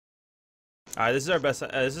All right, this is our best.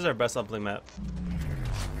 This is our best uplink map.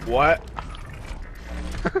 What?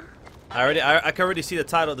 I can already see the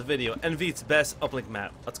title of the video. EnVys best uplink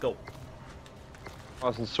map. Let's go.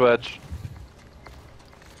 Awesome switch.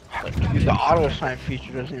 Dude, the auto sign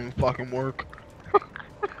feature doesn't even fucking work.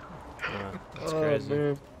 Yeah, that's crazy.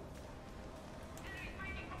 Man.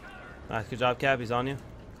 Nice, good job, Cap. He's on you.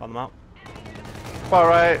 Call them out. All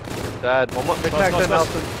right. Dead. One more. Close.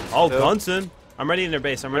 Nelson. Oh, Two. Gunson. I'm ready in their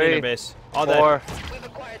base. I'm ready in their base. All Four.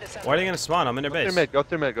 dead. Where are they gonna spawn? I'm in their base. Go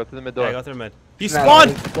through mid. Go through the mid door. Yeah, go through mid. He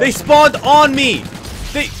spawned! They spawned on me!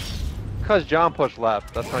 Because John pushed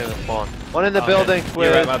left. That's not even spawn. One in the building.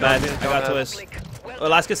 You're right, my bad. I got twist. Oh,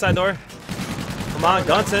 last get side door. Come on,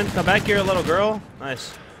 Gunson. Come back here, little girl.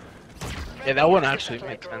 Nice. Yeah, that one actually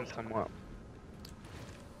makes sense somewhat.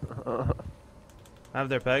 I have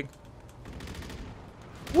their peg.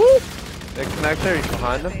 Woo! Big connector. He's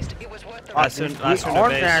behind them. Last in their base.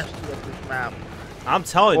 This map. I'm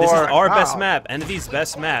telling you, this is Or- our best Wow. map. EnVys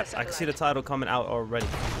best maps. I can see the title coming out already.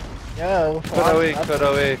 Yeah. Could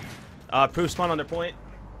OE. Proof spawn on their point.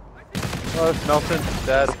 Close. Nelson.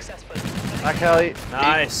 Dead. Back Kelly.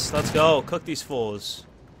 Nice. Let's go. Cook these fools.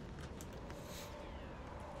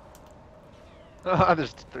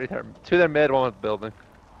 There's three there. Two there mid, one with the building.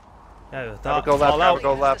 Yeah, Have go left, fall have out.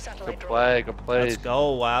 go left. Good play, good play. Let's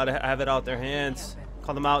go. Wow, to have it out their hands.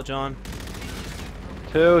 Call them out, John.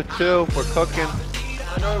 2-2, we're cooking.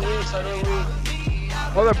 I know Reese, I know Reese.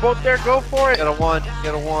 Oh, they're both there. Go for it. Get a one,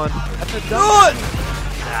 get a one. That's a Good! done.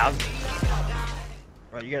 Nah,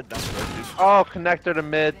 Right, you got done, dude. Oh, connector to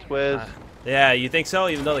mid, Twiz. yeah, you think so?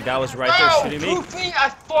 Even though the guy was right there shooting me? Poofy, I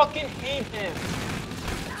fucking hate him.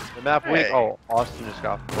 The map weak. Hey. Oh, Austin just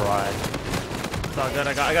got fried. It's all good.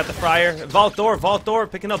 I got the fryer. Vault door,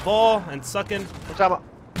 picking up ball and sucking. What's up?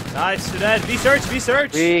 Nice, to that. Be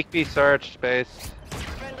search. Weak, be search, space.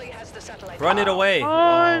 Run it away.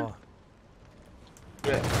 On.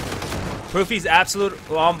 Oh. Proofy's absolute.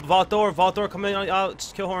 Vault door coming out.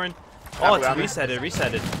 Just kill Horan. Oh, it's reset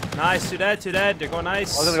it. Nice, to that. They're going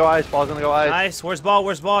nice. Ball's gonna go ice, ball's gonna go ice. Nice. Where's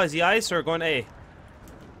ball? Is he ice or going A?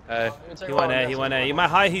 Hey. He went A. He might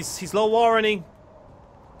high. He's low wall running.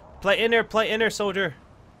 Play in there, soldier.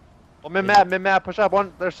 Well, mid-map, push up.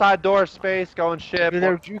 One, their side door, space, going ship. Maybe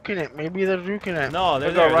they're juking it. No, they're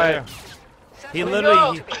Go there. right. They're there. He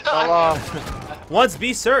literally. Oh, Once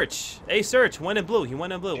B search. A search. Went in blue. He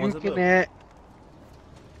went in blue. One's in Juking blue. it.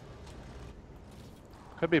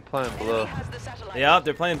 could be playing blue. Yep,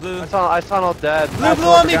 they're playing blue. I saw no dead.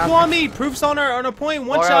 Blue on me. Proof's on our point.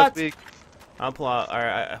 One shot. Weak. I'll pull out. All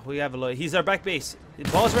right, we have a look. He's our back base. The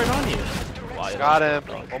ball's right on you. Wow, Got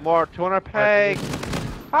him. One more. 200 peg.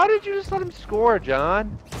 How did you just let him score,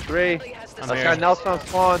 John? 3. I'm Let's here. got Nelson on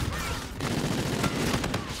spawn.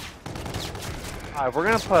 Alright, we're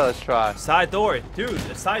gonna play. Let's try. Side door, dude.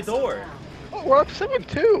 The side door. Oh, we're up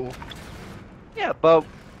 7-2. Yeah, but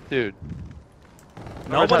dude.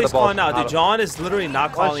 Nobody's calling out. Not Dude, a- John is literally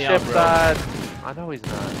not One calling out, ship bro. side. I know he's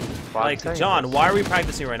not. But I'm Like, saying John, this. why are we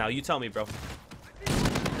practicing right now? You tell me, bro.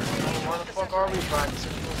 Why the fuck are we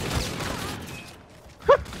practicing?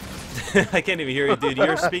 I can't even hear you, dude.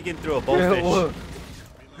 You're speaking through a bullfish.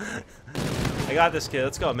 I got this kid.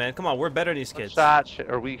 Let's go, man. Come on, we're better than these kids. Shot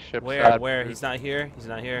or weak ship Where? side. Where? He's not here.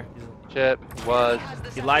 Ship was.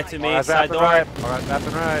 He lied to me. Alright, Side rapping door. right. Alright,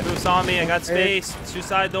 rapping right. Who saw me? I got space. Two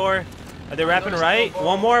side door. Are they wrapping right?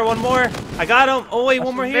 One more. I got him. Oh wait,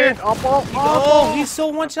 one more here. Oh, he's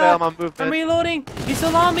still one shot. my movement. I'm reloading. He's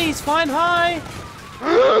still on me. He's flying high.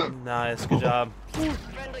 Nice. Good job.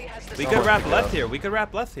 We could wrap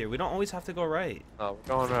left here. We don't always have to go right. No,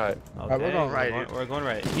 we're going right. Okay. we're going right here. We're going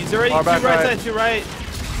right. He's already Far two back right right. side, two right.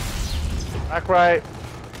 Back right.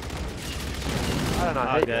 I don't know.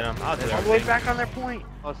 I'll get him. I'll do All the way everything. back on their point.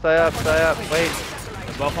 Oh, stay up. Wait.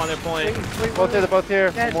 They're both on their point. They're both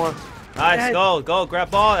here. One more. Nice. Dead. Go. Grab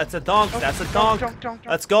ball. That's a dunk. Dunk.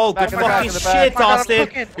 Let's go. Back Good in the back, fucking in the back. shit, I got him Austin.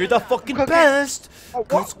 cooking. You're the fucking Cooking. best. Oh,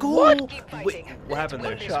 Let's go. what? Wait, what happened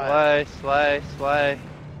there? Slay.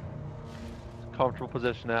 Comfortable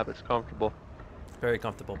position, Ab. It's comfortable. Very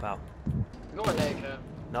comfortable, pal. Go ahead, Kev.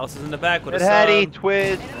 Nelson's in the back with a Good heady, sub.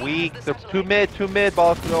 Twiz, weak. They're two mid.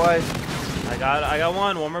 Balls to the way. I got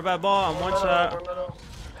one. One more bad ball. I'm one shot.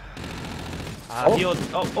 Healed.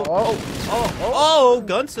 Oh,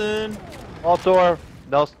 Gunson. Vault door.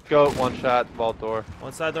 Nelson, goat, one shot. Vault door.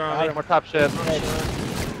 One side door Alright, on me. we're top shift.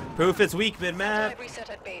 Proof it's weak mid map.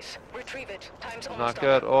 Not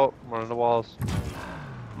good. Oh, I'm running the walls.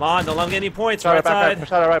 Come on, don't let him get any points. Shot Right it back right.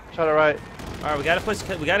 side. Shot it right. All right, we gotta push.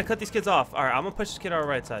 We gotta cut these kids off. All right, I'm gonna push this kid on our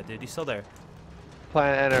right side, dude. He's still there.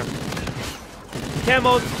 Plan enter.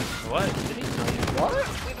 Camo. What? Did he?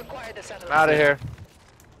 What? Out of here.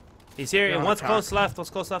 He's here. We And don't one's have time. close left. One's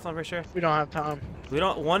close left. I'm pretty sure. We don't have time. We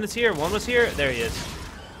don't. One is here. One was here. There he is.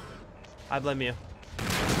 I blame you.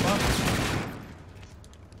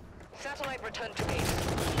 Satellite return to base.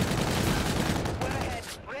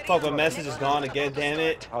 Fuck, my message is gone again. Damn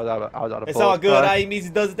it. I was out of It's bullets, all good. bud.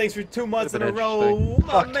 EnVys does it. Thanks for 2 months in Could've a been row. interesting.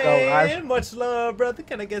 My Fuck no, man. guys. Much love, brother.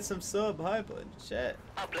 Can I get some sub? Hi, bud. Chat.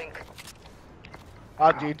 Uplink.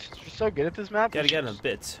 Oh, dude, you're so good at this map. Gotta You get should in a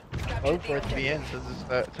bit. just vote for it to be in since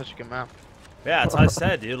it's such a good map. Yeah, that's what I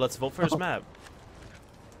said, dude. Let's vote for his map.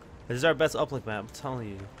 This is our best uplink map. I'm telling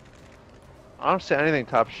you. I don't see anything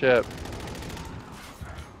top ship.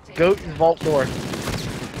 Goat and vault door.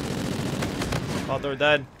 Oh, they're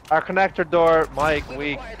dead. Our connector door, Mike,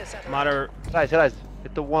 weak. Matter. Guys,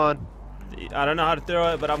 hit the one. I don't know how to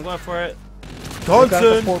throw it, but I'm going for it. Look at the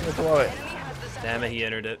Johnson. port to throw it. Damn it, he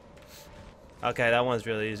entered it. Okay, that one's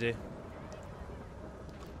really easy.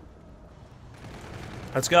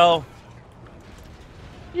 Let's go.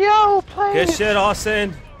 Yo, play. Good shit,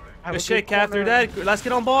 Austin. Have Good a shit, good Cap. They're corner. dead. Let's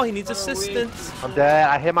get on ball. He needs assistance. I'm dead.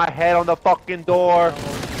 I hit my head on the fucking door.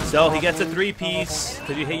 So he gets a 3-piece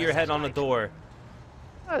because you hit your head on the door.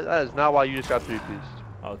 That is not why you just got 3-piece.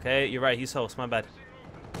 Okay, you're right. He's host. My bad.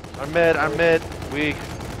 I'm mid. Weak.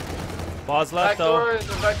 Ball's Back left though. door,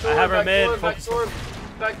 back door, I have her back mid. door, back Focus. door,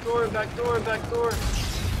 back door, back door, back door.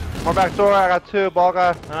 More back door. I got 2. Ball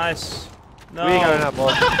guy. Nice. No. Weak. I don't have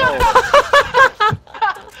ball.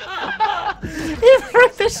 He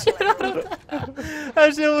broke the shit out of that.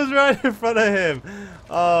 That shit was right in front of him.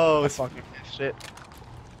 Oh, Fucking shit.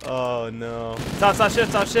 oh no.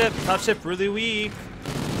 Top ship really weak.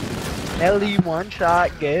 Ellie one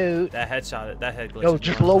shot goat. That headshot, that head glitch. Yo,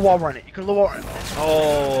 just low wall run it. You can low wall run it.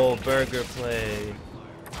 Oh, burger play.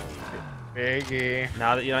 Biggie.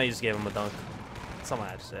 Now that you just gave him a dunk. Someone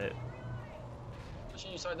had to say it.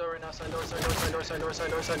 Pushing you side door right now, side door, side door, side door, side door, side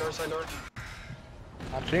door, side door, side door.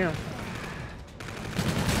 I'm seeing him.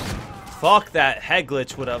 Fuck that head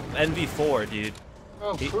glitch with a NV4, dude.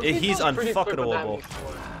 Bro, He- Pookie he's was pretty quick with that unfuckable.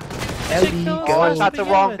 before. Ellie goes. Oh, I go. shot the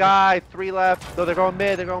begin wrong with. guy. 3 left. No, they're going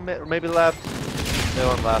mid. Or maybe left. They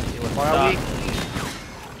went left. He went Stop. weak.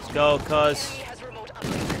 Let's go, cuz. He has remote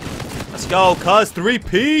uplink. Let's go, cuz.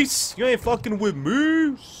 3-piece. You ain't fucking with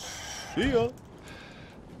me. See ya.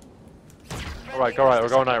 All right. We're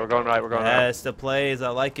going right. We're going right. Yes, the plays. I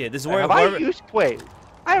like it. This is where Have I whoever- used? Wait.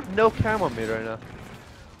 I have no cam on me right now.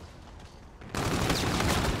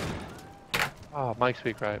 Oh, Mike's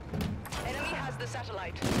weak right. Enemy has the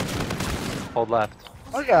satellite. Hold left.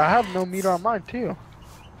 Oh yeah, I have no meter on mine too.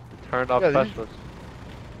 Turned off Yeah, these- specialist.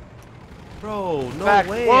 Bro, no Back.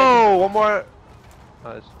 way. Whoa, one more.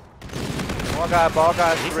 Nice. Ball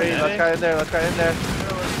guy, He's 3. in Let's it. guy in there.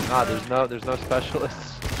 Nah, there's no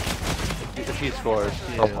specialists. If he scores,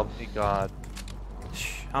 Yeah. oh my god.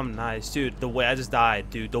 I'm nice, dude. The way I just died,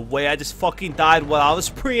 dude. The way I just fucking died while I was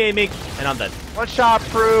pre-aiming, and I'm dead. One shot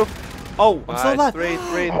proof. Oh, I'm so alive.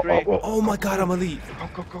 3. Oh my god, I'm elite.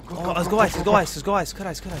 Go. Oh, let's go ice. Cut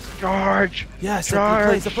ice. Charge. Yes,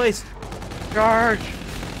 Charge. the place. Charge.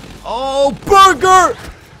 Oh, burger!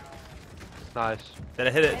 Nice. Did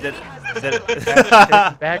I hit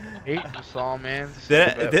it? Back 8 you saw, man.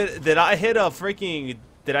 Did I hit a freaking...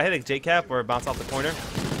 Did I hit a J-cap or bounce off the corner?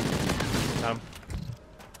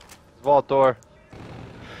 Vault door.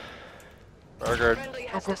 Burger. Friendly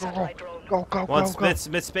has Go. the satellite drone. Go. Once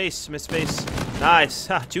mid space. Nice.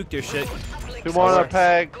 Ha, juked your shit. Uplink 2 more on our satellite.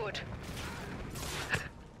 peg. Good.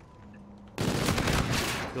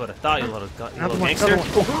 You would have thought, you little Another one, gangster. another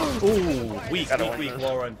one. Ooh, weak, Gotta win this.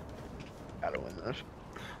 wall run. Gotta win this.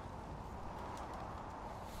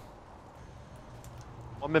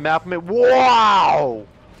 One mid map mid. Wow!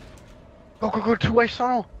 Go. Two-way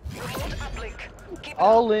tunnel. Remote uplink. Keep it up.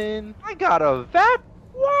 All in. I got a vet.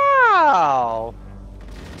 Wow!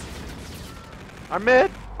 I'm mid.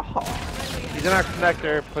 Oh. He's in our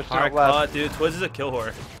connector, pushing Hard out left. cut, dude. Twiz is a kill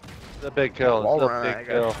whore. It's a big kill. Wall It's a run, I big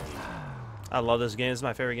guess. kill. I love this game. This is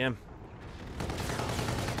my favorite game.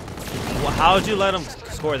 Well, how'd you let him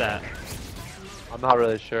score that? I'm not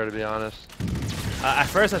really sure, to be honest. At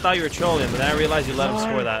first, I thought you were trolling, but then I realized you let him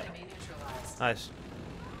score that. Nice.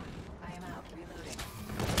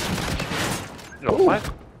 You know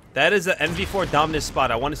what? That is an MV4 dominant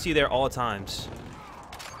spot. I want to see there all times.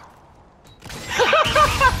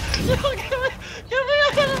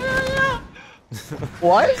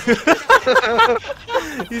 What?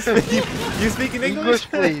 You speaking English,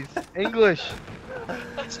 please. English.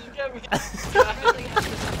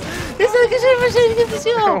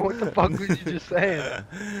 What the fuck was you just saying?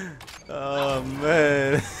 Oh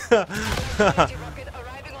man. Rocket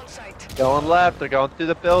arriving on site. Going left. They're going through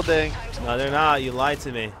the building. No, they're not. You lied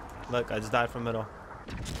to me. Look, I just died from middle.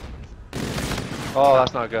 Oh,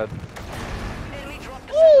 that's not good. Enemy dropped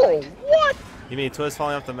the Oh, satellite. what? You mean Twist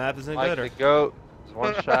falling off the map isn't Like good? the Or? goat. It's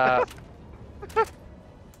one shot.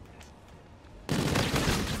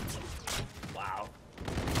 Wow.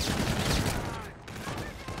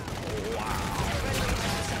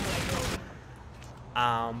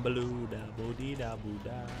 Blue da bo dee da boo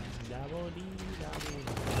da da bo dee da boo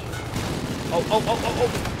da.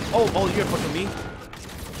 Oh, you're fucking me.